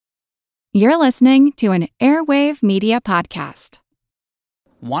You're listening to an Airwave Media Podcast.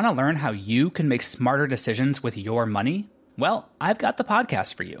 Want to learn how you can make smarter decisions with your money? Well, I've got the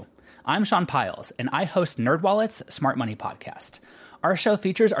podcast for you. I'm Sean Piles, and I host NerdWallet's Smart Money Podcast. Our show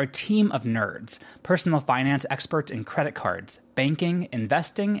features our team of nerds, personal finance experts in credit cards, banking,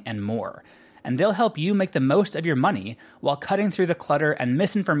 investing, and more. And they'll help you make the most of your money while cutting through the clutter and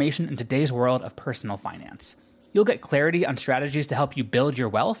misinformation in today's world of personal finance. You'll get clarity on strategies to help you build your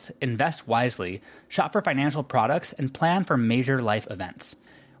wealth, invest wisely, shop for financial products, and plan for major life events.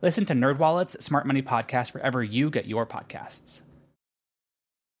 Listen to NerdWallet's Smart Money Podcast wherever you get your podcasts.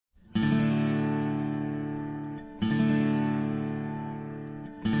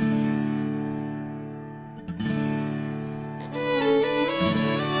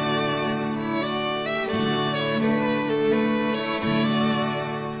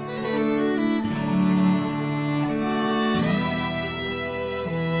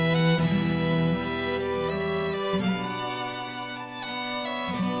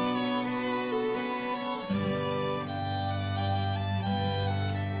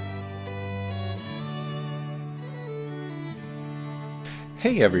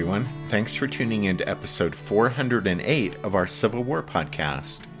 Hey everyone, thanks for tuning in to episode 408 of our Civil War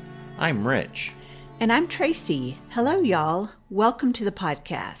podcast. I'm Rich. And I'm Tracy. Hello y'all, welcome to the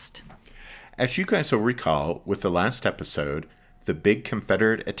podcast. As you guys will recall, with the last episode, the big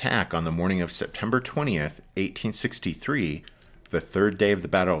Confederate attack on the morning of September 20th, 1863, the third day of the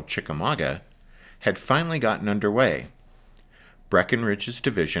Battle of Chickamauga, had finally gotten underway. Breckinridge's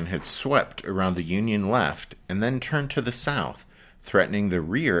division had swept around the Union left and then turned to the south, threatening the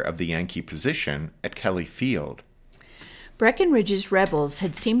rear of the Yankee position at Kelly Field. Breckinridge's rebels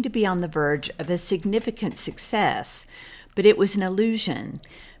had seemed to be on the verge of a significant success, but it was an illusion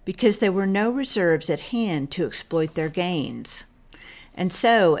because there were no reserves at hand to exploit their gains. And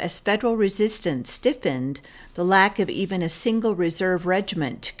so, as federal resistance stiffened, the lack of even a single reserve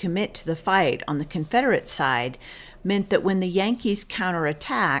regiment to commit to the fight on the Confederate side meant that when the Yankees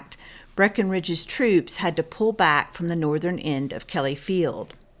counterattacked, Breckinridge's troops had to pull back from the northern end of Kelly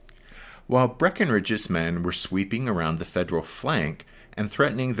Field. While Breckinridge's men were sweeping around the Federal flank and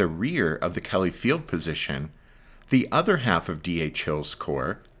threatening the rear of the Kelly Field position, the other half of D.H. Hill's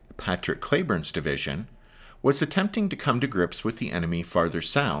corps, Patrick Cleburne's division, was attempting to come to grips with the enemy farther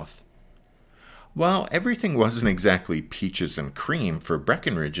south. While everything wasn't exactly peaches and cream for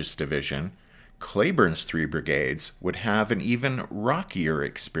Breckinridge's division, Cleburne's three brigades would have an even rockier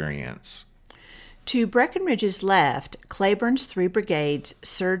experience. To Breckinridge's left, Cleburne's three brigades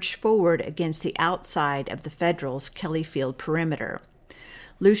surged forward against the outside of the Federals' Kelly Field perimeter.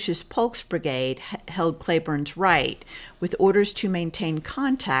 Lucius Polk's brigade held Cleburne's right, with orders to maintain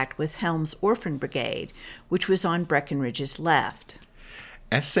contact with Helm's Orphan Brigade, which was on Breckinridge's left.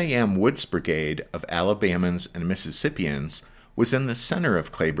 S.A.M. Wood's brigade of Alabamans and Mississippians was in the center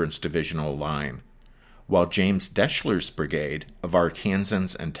of Cleburne's divisional line, while James Deschler's brigade of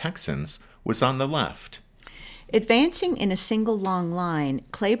Arkansans and Texans was on the left. Advancing in a single long line,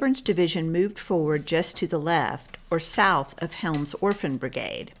 Cleburne's division moved forward just to the left, or south of Helm's Orphan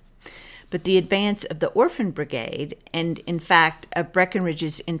Brigade. But the advance of the Orphan Brigade, and in fact of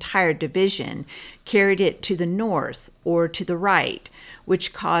Breckinridge's entire division, carried it to the north or to the right,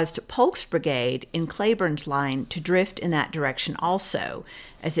 which caused Polk's brigade in Cleburne's line to drift in that direction also,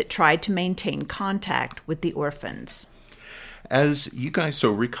 as it tried to maintain contact with the Orphans. As you guys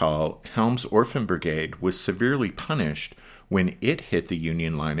will recall, Helm's Orphan Brigade was severely punished when it hit the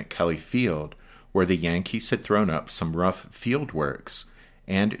Union line at Kelly Field, where the Yankees had thrown up some rough field works,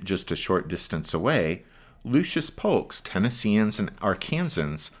 and just a short distance away, Lucius Polk's Tennesseans and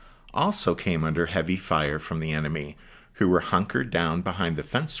Arkansans also came under heavy fire from the enemy, who were hunkered down behind the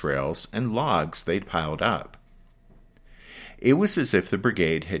fence rails and logs they'd piled up. It was as if the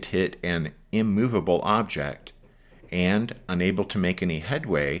brigade had hit an immovable object, and, unable to make any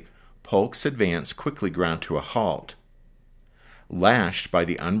headway, Polk's advance quickly ground to a halt. Lashed by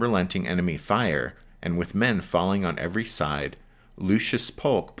the unrelenting enemy fire, and with men falling on every side, Lucius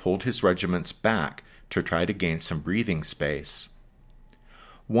Polk pulled his regiments back to try to gain some breathing space.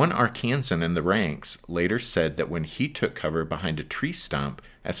 One Arkansan in the ranks later said that when he took cover behind a tree stump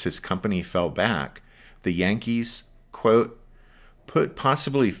as his company fell back, the Yankees, quote, put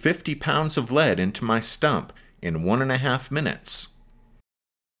possibly 50 pounds of lead into my stump in 1.5 minutes.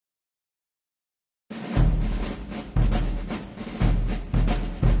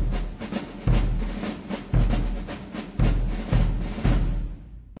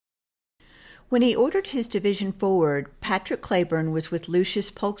 When he ordered his division forward, Patrick Cleburne was with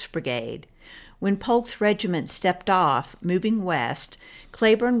Lucius Polk's brigade. When Polk's regiment stepped off, moving west,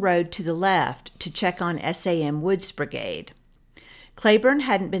 Claiborne rode to the left to check on SAM Wood's brigade. Claiborne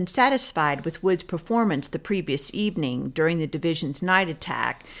hadn't been satisfied with Wood's performance the previous evening during the division's night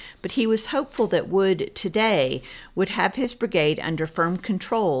attack, but he was hopeful that Wood today would have his brigade under firm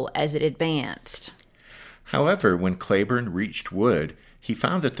control as it advanced. However, when Claiborne reached Wood, he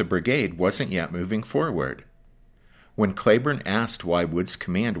found that the brigade wasn't yet moving forward. When Claiborne asked why Wood's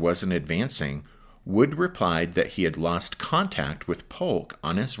command wasn't advancing, Wood replied that he had lost contact with Polk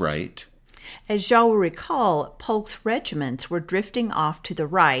on his right. As y'all will recall, Polk's regiments were drifting off to the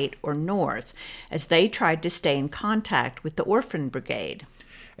right or north as they tried to stay in contact with the Orphan Brigade.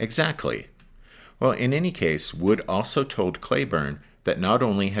 Exactly. Well, in any case, Wood also told Claiborne that not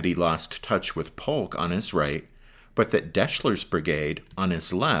only had he lost touch with Polk on his right, but that Deschler's brigade on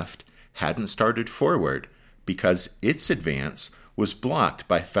his left hadn't started forward because its advance was blocked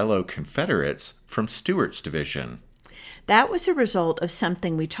by fellow Confederates from Stuart's division. That was a result of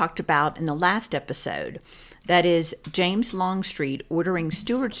something we talked about in the last episode. That is, James Longstreet ordering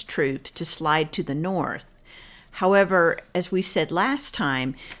Stuart's troops to slide to the north. However, as we said last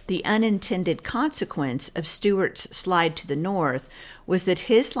time, the unintended consequence of Stuart's slide to the north was that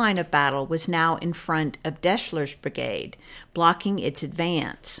his line of battle was now in front of Deschler's brigade, blocking its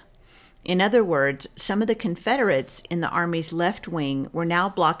advance. In other words, some of the Confederates in the Army's left wing were now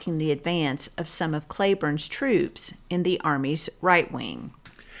blocking the advance of some of Claiborne's troops in the Army's right wing.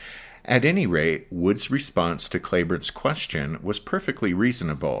 At any rate, Wood's response to Claiborne's question was perfectly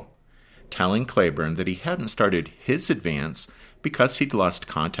reasonable, telling Claiborne that he hadn't started his advance because he'd lost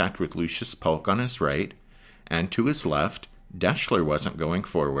contact with Lucius Polk on his right, and to his left, Deschler wasn't going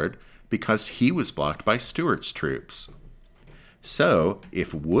forward because he was blocked by Stuart's troops. So,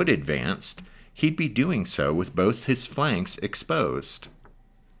 if Wood advanced, he'd be doing so with both his flanks exposed.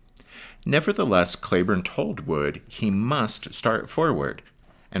 Nevertheless, Claiborne told Wood he must start forward,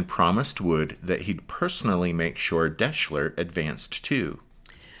 and promised Wood that he'd personally make sure Deschler advanced too.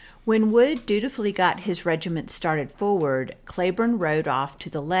 When Wood dutifully got his regiment started forward, Claiborne rode off to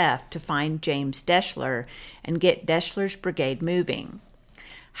the left to find James Deschler and get Deschler's brigade moving.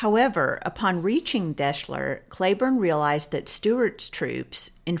 However, upon reaching Deschler, Claiborne realized that Stuart's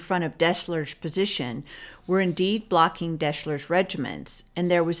troops, in front of Deschler's position, were indeed blocking Deschler's regiments, and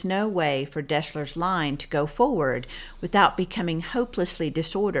there was no way for Deschler's line to go forward without becoming hopelessly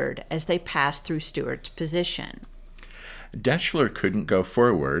disordered as they passed through Stuart's position. Deschler couldn't go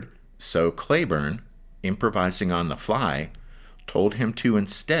forward, so Claiborne, improvising on the fly, told him to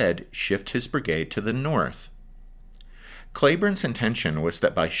instead shift his brigade to the north. Claiborne's intention was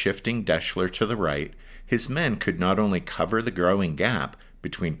that by shifting Deschler to the right, his men could not only cover the growing gap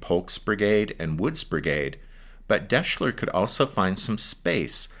between Polk's brigade and Wood's brigade, but Deschler could also find some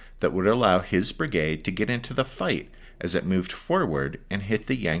space that would allow his brigade to get into the fight as it moved forward and hit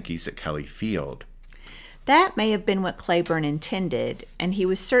the Yankees at Kelly Field. That may have been what Claiborne intended, and he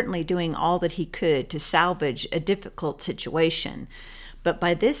was certainly doing all that he could to salvage a difficult situation. But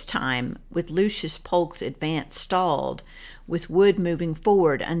by this time, with Lucius Polk's advance stalled, with Wood moving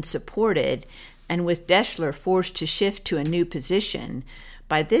forward unsupported, and with Deschler forced to shift to a new position,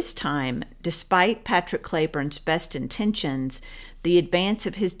 by this time, despite Patrick Claiborne's best intentions, the advance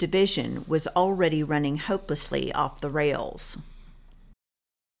of his division was already running hopelessly off the rails.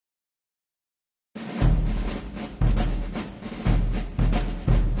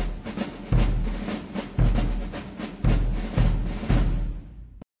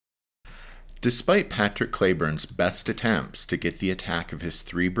 Despite Patrick Claiborne's best attempts to get the attack of his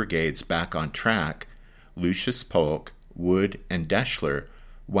three brigades back on track, Lucius Polk, Wood, and Deschler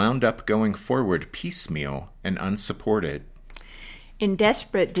wound up going forward piecemeal and unsupported. In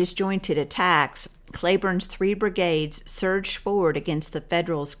desperate, disjointed attacks, Claiborne's three brigades surged forward against the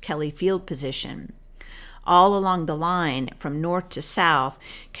Federals' Kelly Field position. All along the line, from north to south,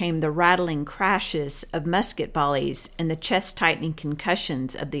 came the rattling crashes of musket volleys and the chest-tightening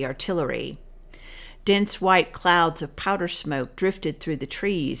concussions of the artillery. Dense white clouds of powder smoke drifted through the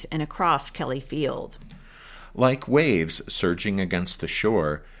trees and across Kelly Field. Like waves surging against the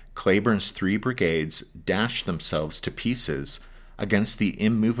shore, Claiborne's three brigades dashed themselves to pieces against the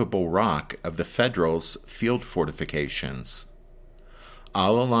immovable rock of the Federals' field fortifications.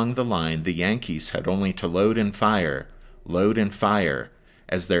 All along the line, the Yankees had only to load and fire,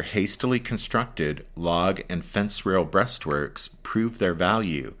 as their hastily constructed log and fence rail breastworks proved their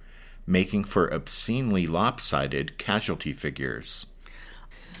value, making for obscenely lopsided casualty figures.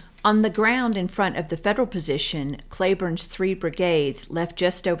 On the ground in front of the Federal position, Claiborne's three brigades left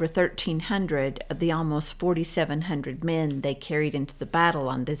just over 1,300 of the almost 4,700 men they carried into the battle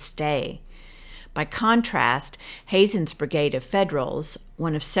on this day. By contrast, Hazen's brigade of Federals,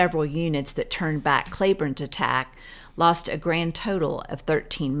 one of several units that turned back Cleburne's attack, lost a grand total of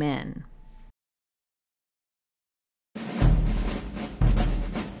 13 men.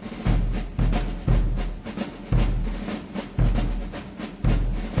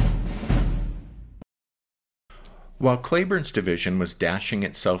 While Cleburne's division was dashing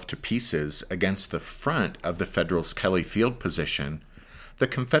itself to pieces against the front of the Federals' Kelly Field position, the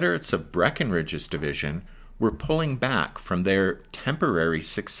Confederates of Breckinridge's division were pulling back from their temporary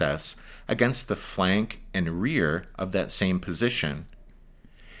success against the flank and rear of that same position.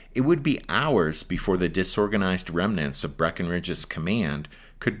 It would be hours before the disorganized remnants of Breckinridge's command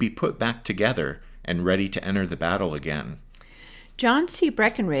could be put back together and ready to enter the battle again. John C.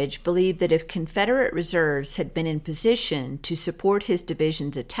 Breckinridge believed that if Confederate reserves had been in position to support his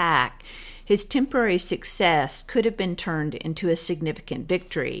division's attack, his temporary success could have been turned into a significant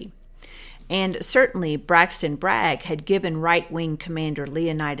victory. And certainly Braxton Bragg had given right-wing Commander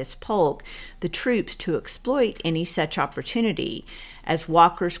Leonidas Polk the troops to exploit any such opportunity, as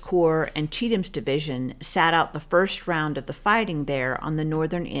Walker's Corps and Cheatham's division sat out the first round of the fighting there on the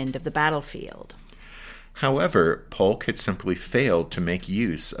northern end of the battlefield. However, Polk had simply failed to make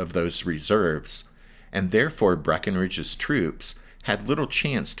use of those reserves, and therefore Breckinridge's troops had little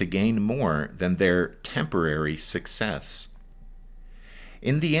chance to gain more than their temporary success.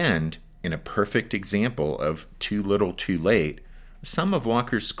 In the end, in a perfect example of too little too late, some of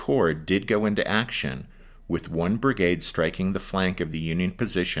Walker's corps did go into action, with one brigade striking the flank of the Union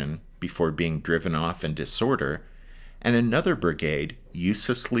position before being driven off in disorder, and another brigade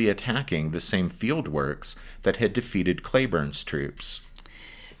uselessly attacking the same field works that had defeated Cleburne's troops.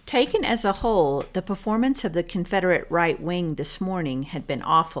 Taken as a whole, the performance of the Confederate right wing this morning had been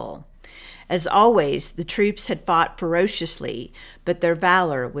awful. As always, the troops had fought ferociously, but their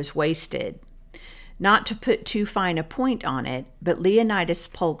valor was wasted. Not to put too fine a point on it, but Leonidas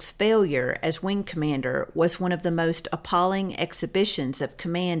Polk's failure as wing commander was one of the most appalling exhibitions of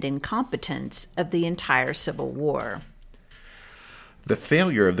command incompetence of the entire Civil War. The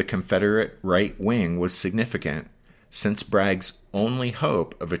failure of the Confederate right wing was significant, since Bragg's only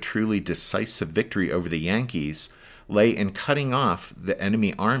hope of a truly decisive victory over the Yankees lay in cutting off the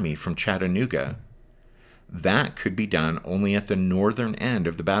enemy army from Chattanooga. That could be done only at the northern end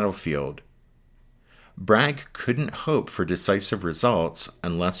of the battlefield. Bragg couldn't hope for decisive results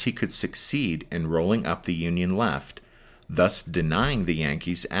unless he could succeed in rolling up the Union left, thus denying the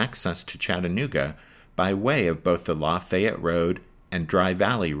Yankees access to Chattanooga by way of both the Lafayette Road and Dry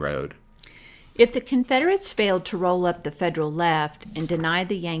Valley Road. If the Confederates failed to roll up the Federal left and deny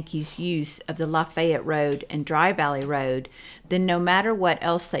the Yankees use of the Lafayette Road and Dry Valley Road, then no matter what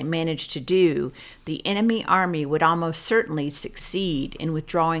else they managed to do, the enemy army would almost certainly succeed in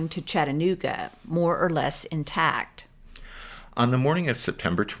withdrawing to Chattanooga, more or less intact. On the morning of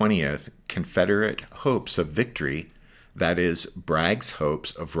September 20th, Confederate hopes of victory, that is, Bragg's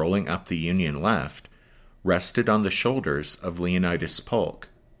hopes of rolling up the Union left, rested on the shoulders of Leonidas Polk.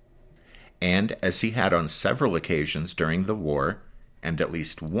 And as he had on several occasions during the war, and at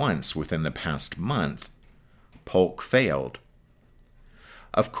least once within the past month, Polk failed.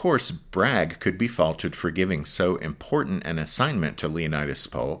 Of course, Bragg could be faulted for giving so important an assignment to Leonidas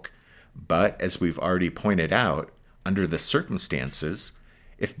Polk, but as we've already pointed out, under the circumstances,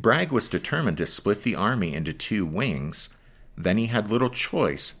 if Bragg was determined to split the army into two wings, then he had little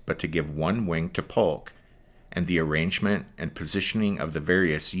choice but to give one wing to Polk, and the arrangement and positioning of the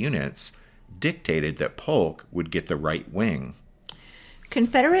various units dictated that Polk would get the right wing.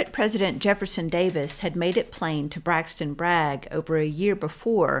 Confederate President Jefferson Davis had made it plain to Braxton Bragg over a year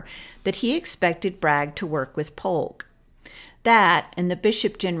before that he expected Bragg to work with Polk. That, and the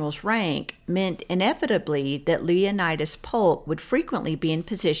Bishop General's rank, meant inevitably that Leonidas Polk would frequently be in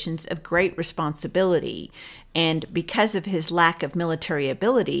positions of great responsibility, and because of his lack of military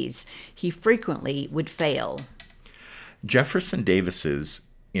abilities, he frequently would fail. Jefferson Davis's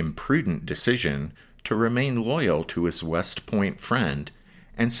imprudent decision to remain loyal to his West Point friend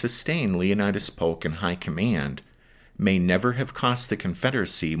and sustain Leonidas Polk in high command may never have cost the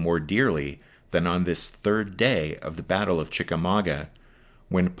Confederacy more dearly than on this third day of the Battle of Chickamauga,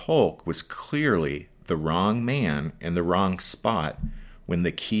 when Polk was clearly the wrong man in the wrong spot, when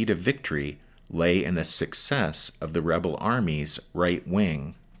the key to victory lay in the success of the rebel army's right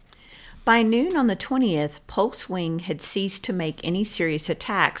wing. By noon on the 20th, Polk's wing had ceased to make any serious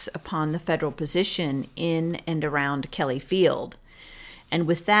attacks upon the Federal position in and around Kelly Field. And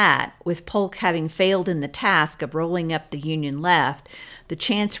with that, with Polk having failed in the task of rolling up the Union left, the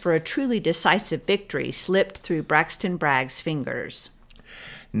chance for a truly decisive victory slipped through Braxton Bragg's fingers.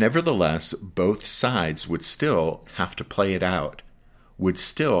 Nevertheless, both sides would still have to play it out, would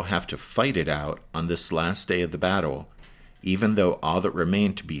still have to fight it out on this last day of the battle, even though all that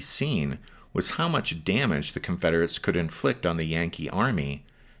remained to be seen was how much damage the Confederates could inflict on the Yankee army,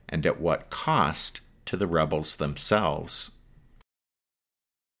 and at what cost to the rebels themselves.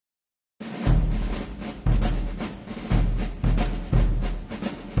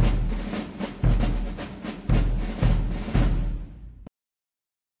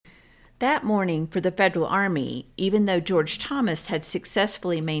 That morning for the Federal Army, even though George Thomas had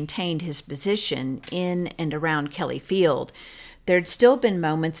successfully maintained his position in and around Kelly Field, there had still been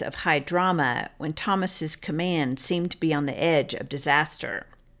moments of high drama when Thomas's command seemed to be on the edge of disaster.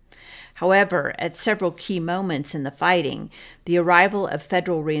 However, at several key moments in the fighting, the arrival of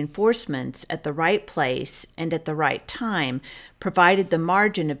Federal reinforcements at the right place and at the right time provided the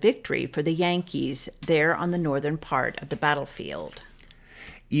margin of victory for the Yankees there on the northern part of the battlefield.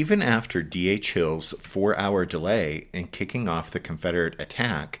 Even after D.H. Hill's 4-hour delay in kicking off the Confederate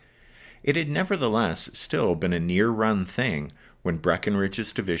attack, it had nevertheless still been a near-run thing when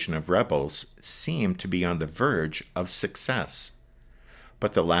Breckinridge's division of rebels seemed to be on the verge of success.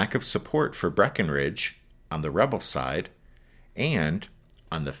 But the lack of support for Breckinridge on the rebel side, and,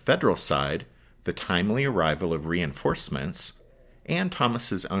 on the Federal side, the timely arrival of reinforcements, and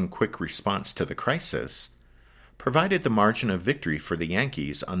Thomas's own quick response to the crisis, provided the margin of victory for the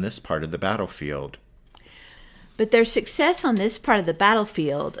Yankees on this part of the battlefield. But their success on this part of the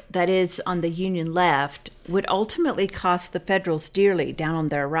battlefield, that is, on the Union left, would ultimately cost the Federals dearly down on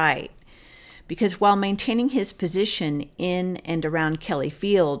their right. Because while maintaining his position in and around Kelly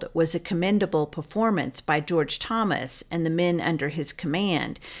Field was a commendable performance by George Thomas and the men under his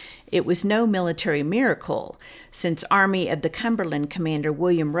command, it was no military miracle, since Army of the Cumberland commander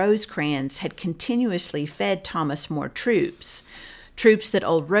William Rosecrans had continuously fed Thomas more troops that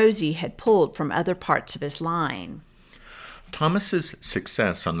old Rosie had pulled from other parts of his line. Thomas's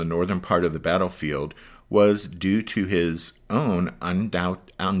success on the northern part of the battlefield was due to his own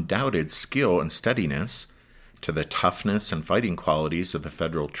undoubted skill and steadiness, to the toughness and fighting qualities of the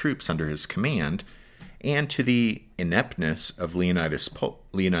Federal troops under his command, and to the ineptness of Leonidas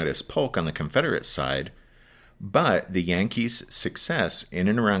Polk on the Confederate side. But the Yankees' success in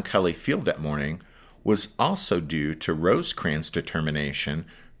and around Kelly Field that morning was also due to Rosecrans' determination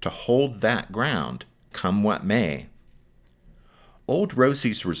to hold that ground, come what may. Old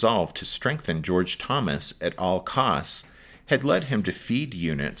Rosie's resolve to strengthen George Thomas at all costs had led him to feed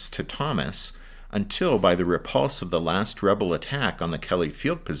units to Thomas until, by the repulse of the last rebel attack on the Kelly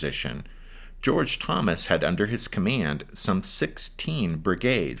Field position, George Thomas had under his command some 16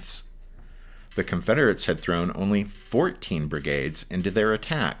 brigades. The Confederates had thrown only 14 brigades into their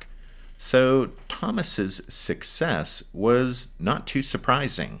attack, so Thomas's success was not too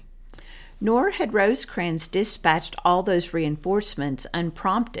surprising. Nor had Rosecrans dispatched all those reinforcements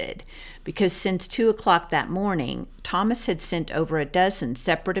unprompted, because since 2 o'clock that morning, Thomas had sent over a dozen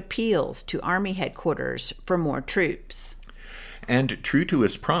separate appeals to Army headquarters for more troops. And true to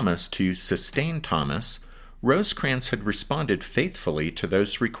his promise to sustain Thomas, Rosecrans had responded faithfully to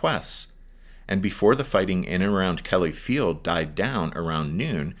those requests, and before the fighting in and around Kelly Field died down around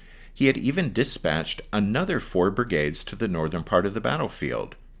noon, he had even dispatched another 4 brigades to the northern part of the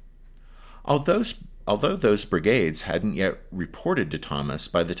battlefield. Although those brigades hadn't yet reported to Thomas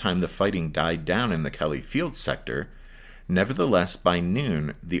by the time the fighting died down in the Kelly Field sector, nevertheless by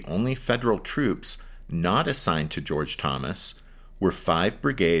noon the only Federal troops not assigned to George Thomas were 5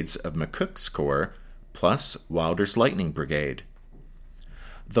 brigades of McCook's Corps plus Wilder's Lightning Brigade.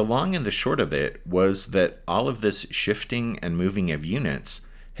 The long and the short of it was that all of this shifting and moving of units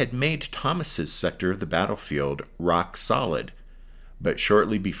had made Thomas's sector of the battlefield rock solid, but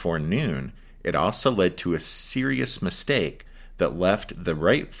shortly before noon, it also led to a serious mistake that left the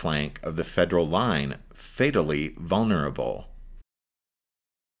right flank of the Federal line fatally vulnerable.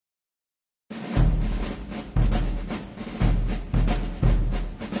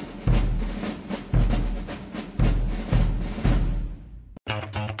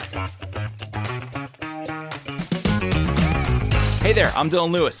 Hey there, I'm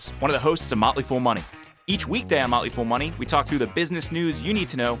Dylan Lewis, one of the hosts of Motley Fool Money. Each weekday on Motley Fool Money, we talk through the business news you need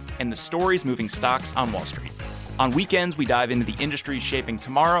to know and the stories moving stocks on Wall Street. On weekends, we dive into the industries shaping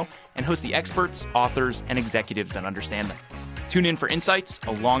tomorrow and host the experts, authors, and executives that understand them. Tune in for insights,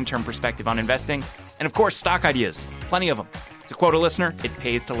 a long-term perspective on investing, and of course, stock ideas. Plenty of them. To quote a listener, it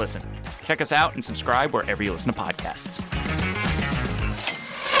pays to listen. Check us out and subscribe wherever you listen to podcasts.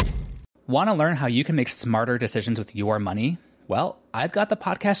 Want to learn how you can make smarter decisions with your money? Well, I've got the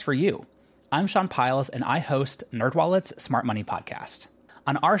podcast for you. I'm Sean Piles, and I host NerdWallet's Smart Money Podcast.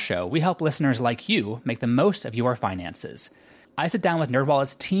 On our show, we help listeners like you make the most of your finances. I sit down with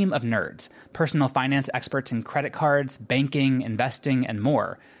NerdWallet's team of nerds, personal finance experts in credit cards, banking, investing, and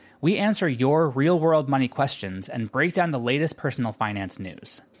more. We answer your real-world money questions and break down the latest personal finance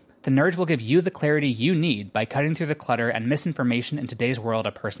news. The nerds will give you the clarity you need by cutting through the clutter and misinformation in today's world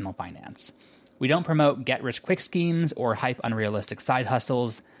of personal finance. We don't promote get-rich-quick schemes or hype unrealistic side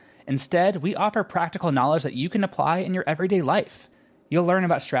hustles. Instead, we offer practical knowledge that you can apply in your everyday life. You'll learn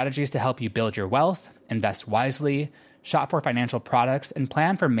about strategies to help you build your wealth, invest wisely, shop for financial products, and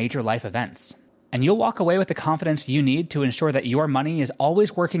plan for major life events. And you'll walk away with the confidence you need to ensure that your money is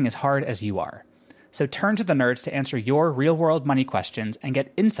always working as hard as you are. So turn to the nerds to answer your real-world money questions and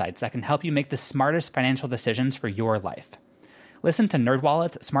get insights that can help you make the smartest financial decisions for your life. Listen to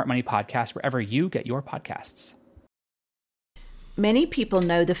NerdWallet's Smart Money Podcast wherever you get your podcasts. Many people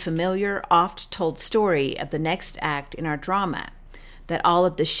know the familiar, oft-told story of the next act in our drama, that all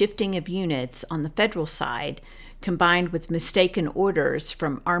of the shifting of units on the federal side, combined with mistaken orders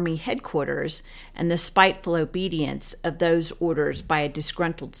from Army headquarters and the spiteful obedience of those orders by a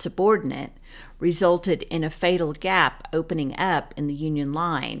disgruntled subordinate, resulted in a fatal gap opening up in the Union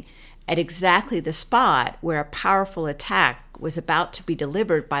line at exactly the spot where a powerful attack was about to be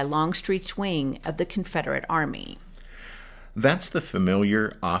delivered by Longstreet's wing of the Confederate Army. That's the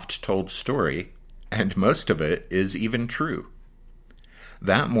familiar, oft-told story, and most of it is even true.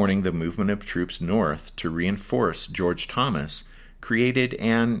 That morning, the movement of troops north to reinforce George Thomas created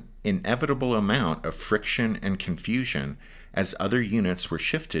an inevitable amount of friction and confusion as other units were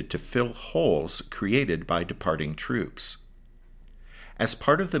shifted to fill holes created by departing troops. As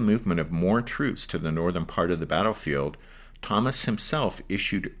part of the movement of more troops to the northern part of the battlefield, Thomas himself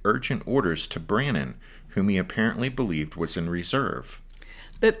issued urgent orders to Brannan, whom he apparently believed was in reserve.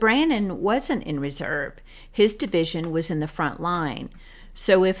 But Brannan wasn't in reserve. His division was in the front line.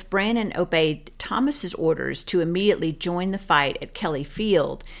 So if Brannan obeyed Thomas's orders to immediately join the fight at Kelly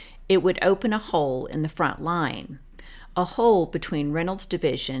Field, it would open a hole in the front line, a hole between Reynolds'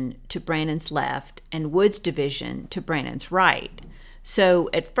 division to Brannan's left and Wood's division to Brannan's right. So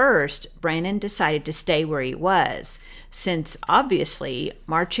at first, Brannan decided to stay where he was, since obviously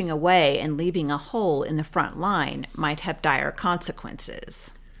marching away and leaving a hole in the front line might have dire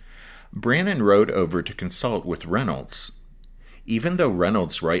consequences. Brannan rode over to consult with Reynolds. Even though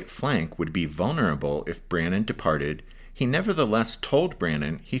Reynolds' right flank would be vulnerable if Brannan departed, he nevertheless told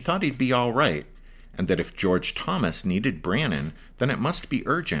Brannan he thought he'd be all right, and that if George Thomas needed Brannan, then it must be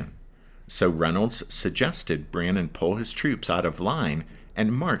urgent. So Reynolds suggested Brannan pull his troops out of line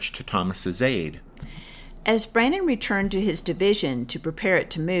and march to Thomas's aid. As Brannan returned to his division to prepare it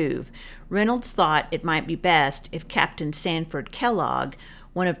to move, Reynolds thought it might be best if Captain Sanford Kellogg,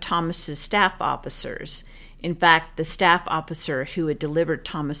 one of Thomas's staff officers, in fact, the staff officer who had delivered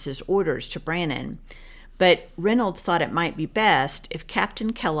Thomas's orders to Brannan. But Reynolds thought it might be best if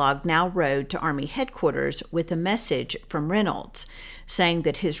Captain Kellogg now rode to Army headquarters with a message from Reynolds, saying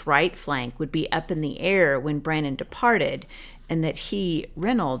that his right flank would be up in the air when Brannan departed, and that he,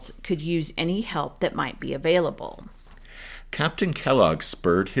 Reynolds, could use any help that might be available. Captain Kellogg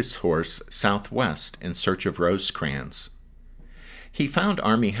spurred his horse southwest in search of Rosecrans. He found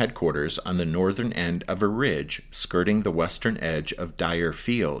Army headquarters on the northern end of a ridge skirting the western edge of Dyer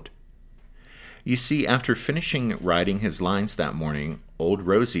Field. You see, after finishing riding his lines that morning, Old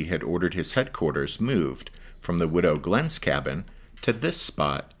Rosie had ordered his headquarters moved from the Widow Glenn's cabin to this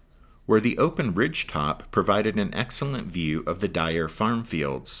spot, where the open ridge top provided an excellent view of the Dyer farm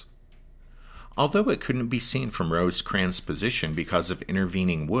fields. Although it couldn't be seen from Rosecrans' position because of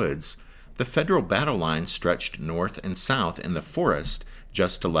intervening woods, the Federal battle line stretched north and south in the forest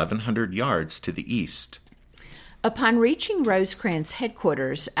just 1,100 yards to the east. Upon reaching Rosecrans'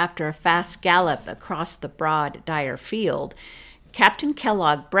 headquarters after a fast gallop across the broad Dyer Field, Captain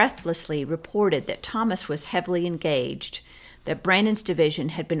Kellogg breathlessly reported that Thomas was heavily engaged, that Brannan's division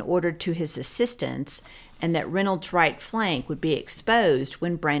had been ordered to his assistance, and that Reynolds' right flank would be exposed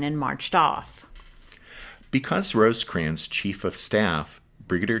when Brannan marched off. Because Rosecrans' chief of staff,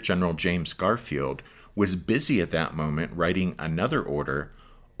 Brigadier General James Garfield, was busy at that moment writing another order,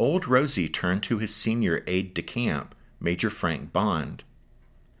 Old Rosie turned to his senior aide-de-camp, Major Frank Bond.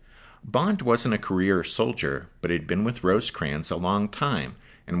 Bond wasn't a career soldier, but had been with Rosecrans a long time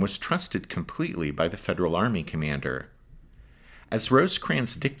and was trusted completely by the Federal Army commander. As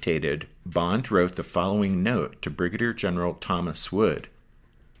Rosecrans dictated, Bond wrote the following note to Brigadier General Thomas Wood.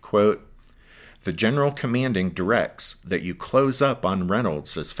 Quote, "The General Commanding directs that you close up on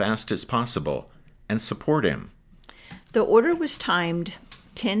Reynolds as fast as possible and support him." The order was timed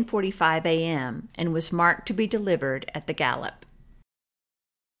 10:45 a.m. and was marked to be delivered at the gallop.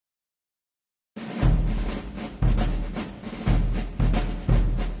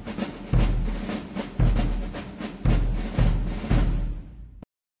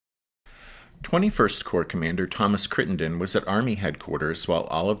 21st Corps Commander Thomas Crittenden was at Army headquarters while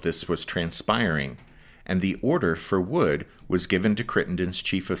all of this was transpiring, and the order for Wood was given to Crittenden's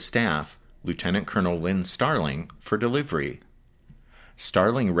Chief of Staff, Lieutenant Colonel Lynn Starling, for delivery.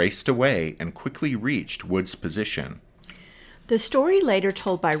 Starling raced away and quickly reached Wood's position. The story later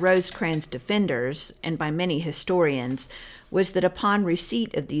told by Rosecrans' defenders, and by many historians, was that upon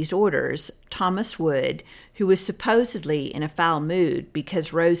receipt of these orders, Thomas Wood, who was supposedly in a foul mood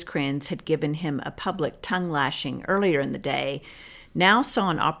because Rosecrans had given him a public tongue-lashing earlier in the day, now saw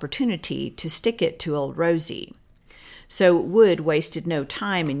an opportunity to stick it to old Rosie. So Wood wasted no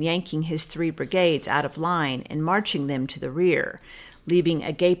time in yanking his 3 brigades out of line and marching them to the rear, leaving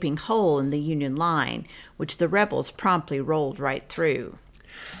a gaping hole in the Union line, which the rebels promptly rolled right through.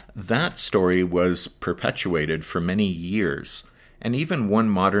 That story was perpetuated for many years, and even one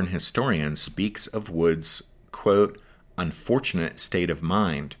modern historian speaks of Wood's, quote, unfortunate state of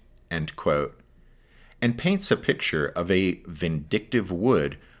mind, end quote, and paints a picture of a vindictive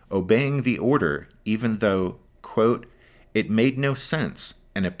Wood obeying the order even though, quote, it made no sense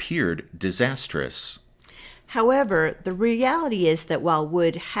and appeared disastrous. However, the reality is that while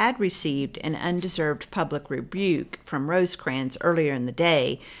Wood had received an undeserved public rebuke from Rosecrans earlier in the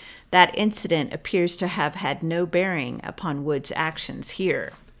day, that incident appears to have had no bearing upon Wood's actions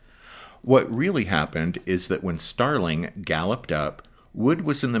here. What really happened is that when Starling galloped up, Wood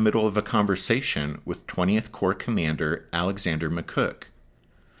was in the middle of a conversation with 20th Corps Commander Alexander McCook.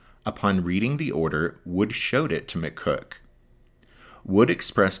 Upon reading the order, Wood showed it to McCook. Wood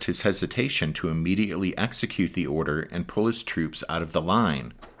expressed his hesitation to immediately execute the order and pull his troops out of the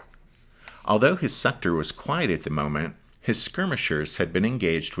line. Although his sector was quiet at the moment, his skirmishers had been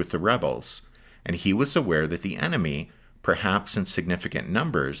engaged with the rebels, and he was aware that the enemy, perhaps in significant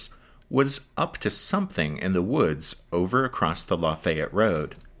numbers, was up to something in the woods over across the Lafayette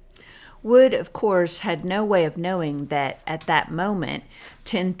Road. Wood, of course, had no way of knowing that, at that moment,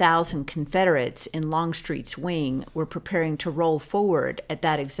 10,000 Confederates in Longstreet's wing were preparing to roll forward at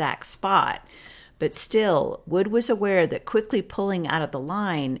that exact spot. But still, Wood was aware that quickly pulling out of the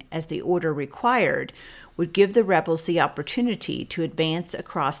line, as the order required, would give the rebels the opportunity to advance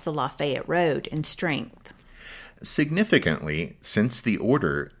across the Lafayette Road in strength. Significantly, since the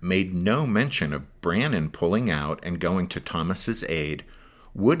order made no mention of Brannan pulling out and going to Thomas's aid,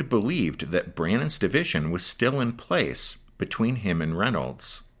 Wood believed that Brannan's division was still in place between him and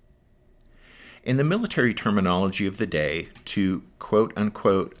Reynolds. In the military terminology of the day, to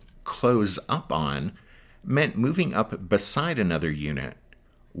quote-unquote close up on meant moving up beside another unit,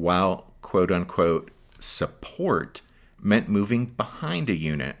 while quote-unquote support meant moving behind a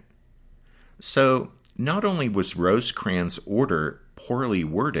unit. So, not only was Rosecrans' order poorly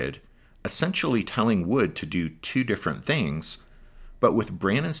worded, essentially telling Wood to do 2 different things, but with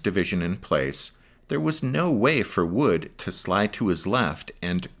Brannan's division in place, there was no way for Wood to slide to his left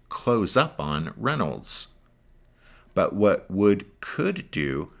and close up on Reynolds. But what Wood could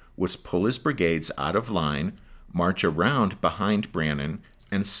do was pull his brigades out of line, march around behind Brannan,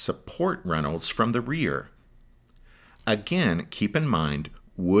 and support Reynolds from the rear. Again, keep in mind,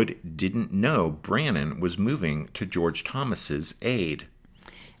 Wood didn't know Brannan was moving to George Thomas's aid.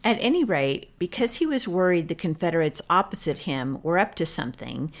 At any rate, because he was worried the Confederates opposite him were up to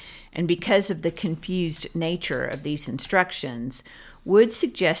something, and because of the confused nature of these instructions, Wood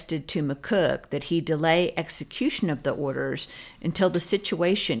suggested to McCook that he delay execution of the orders until the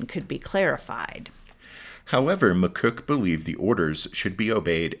situation could be clarified. However, McCook believed the orders should be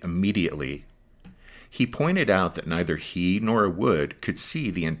obeyed immediately. He pointed out that neither he nor Wood could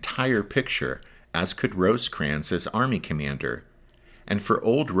see the entire picture, as could Rosecrans as Army commander. And for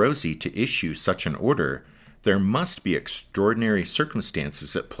old Rosie to issue such an order, there must be extraordinary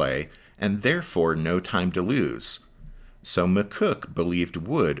circumstances at play, and therefore no time to lose. So McCook believed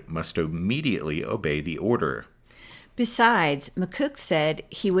Wood must immediately obey the order. Besides, McCook said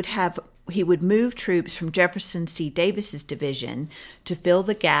he would move troops from Jefferson C. Davis's division to fill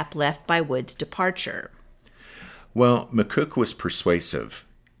the gap left by Wood's departure. Well, McCook was persuasive,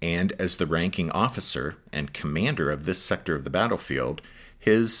 and as the ranking officer and commander of this sector of the battlefield,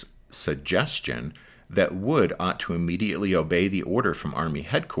 his suggestion that Wood ought to immediately obey the order from Army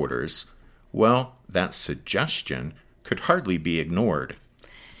headquarters, well, that suggestion could hardly be ignored.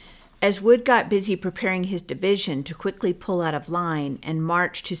 As Wood got busy preparing his division to quickly pull out of line and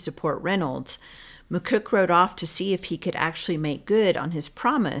march to support Reynolds, McCook rode off to see if he could actually make good on his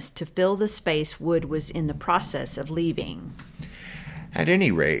promise to fill the space Wood was in the process of leaving. At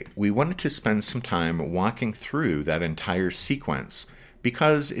any rate, we wanted to spend some time walking through that entire sequence,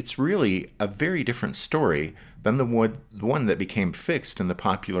 because it's really a very different story than the one that became fixed in the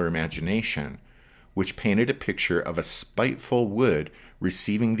popular imagination, which painted a picture of a spiteful Wood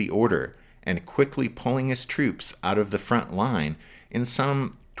receiving the order and quickly pulling his troops out of the front line in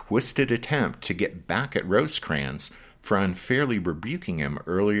some twisted attempt to get back at Rosecrans for unfairly rebuking him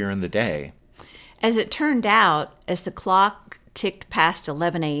earlier in the day. As it turned out, as the clock ticked past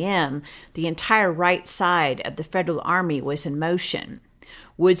 11 a.m., the entire right side of the Federal Army was in motion.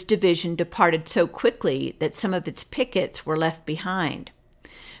 Wood's division departed so quickly that some of its pickets were left behind.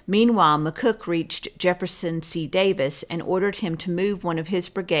 Meanwhile, McCook reached Jefferson C. Davis and ordered him to move one of his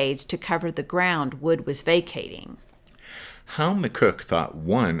brigades to cover the ground Wood was vacating. How McCook thought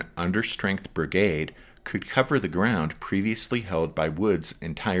one understrength brigade could cover the ground previously held by Wood's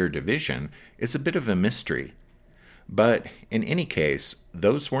entire division is a bit of a mystery. But in any case,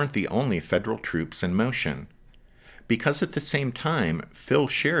 those weren't the only Federal troops in motion, because at the same time, Phil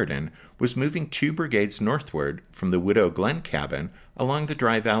Sheridan was moving 2 brigades northward from the Widow Glen cabin along the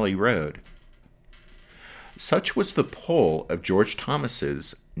Dry Valley Road. Such was the pull of George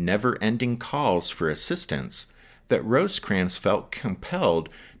Thomas's never-ending calls for assistance that Rosecrans felt compelled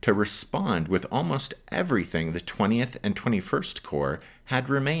to respond with almost everything the 20th and 21st Corps had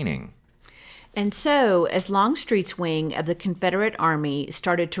remaining. And so, as Longstreet's wing of the Confederate Army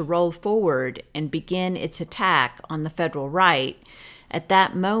started to roll forward and begin its attack on the Federal right, at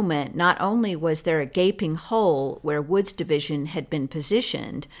that moment not only was there a gaping hole where Wood's division had been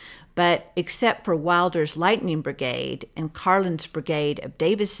positioned, but except for Wilder's Lightning Brigade and Carlin's brigade of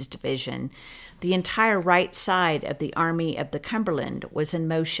Davis's division, the entire right side of the Army of the Cumberland was in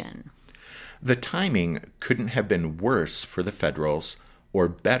motion. The timing couldn't have been worse for the Federals or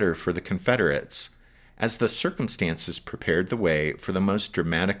better for the Confederates, as the circumstances prepared the way for the most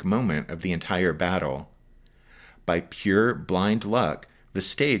dramatic moment of the entire battle. By pure blind luck, the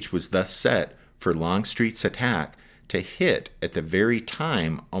stage was thus set for Longstreet's attack to hit at the very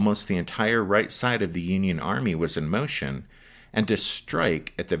time almost the entire right side of the Union Army was in motion, and to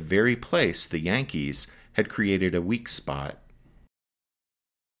strike at the very place the Yankees had created a weak spot.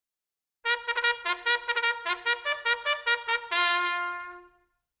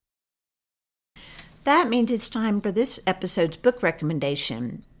 That means it's time for this episode's book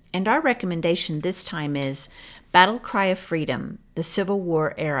recommendation. And our recommendation this time is Battle Cry of Freedom, The Civil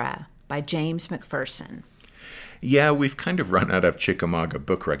War Era by James McPherson. Yeah, we've kind of run out of Chickamauga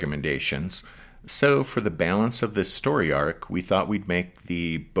book recommendations. So for the balance of this story arc, we thought we'd make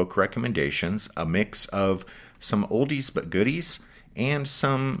the book recommendations a mix of some oldies but goodies and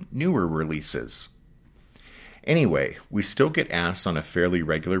some newer releases. Anyway, we still get asked on a fairly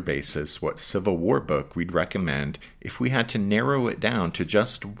regular basis what Civil War book we'd recommend if we had to narrow it down to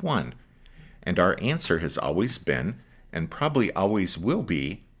just one. And our answer has always been, and probably always will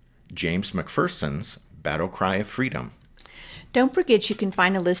be, James McPherson's Battle Cry of Freedom. Don't forget you can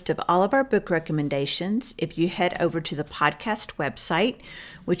find a list of all of our book recommendations if you head over to the podcast website,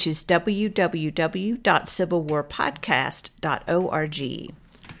 which is www.civilwarpodcast.org.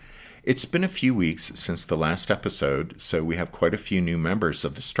 It's been a few weeks since the last episode, so we have quite a few new members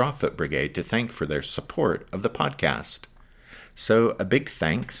of the Strawfoot Brigade to thank for their support of the podcast. So a big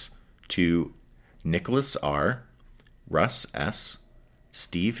thanks to Nicholas R., Russ S.,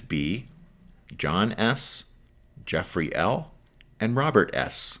 Steve B., John S., Jeffrey L., and Robert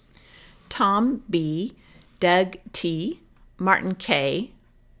S. Tom B., Doug T., Martin K.,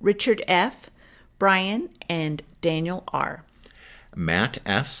 Richard F., Brian, and Daniel R. Matt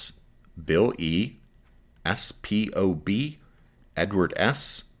S., Bill E., SPOB, Edward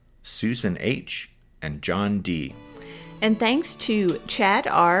S., Susan H., and John D. And thanks to Chad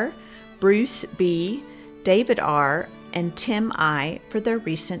R., Bruce B., David R., and Tim I. for their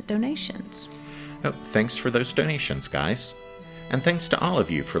recent donations. Oh, thanks for those donations, guys. And thanks to all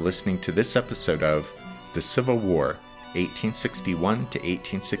of you for listening to this episode of The Civil War, 1861 to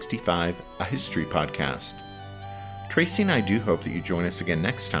 1865, a history podcast. Tracy and I do hope that you join us again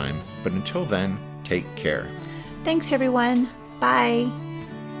next time, but until then, take care. Thanks, everyone. Bye.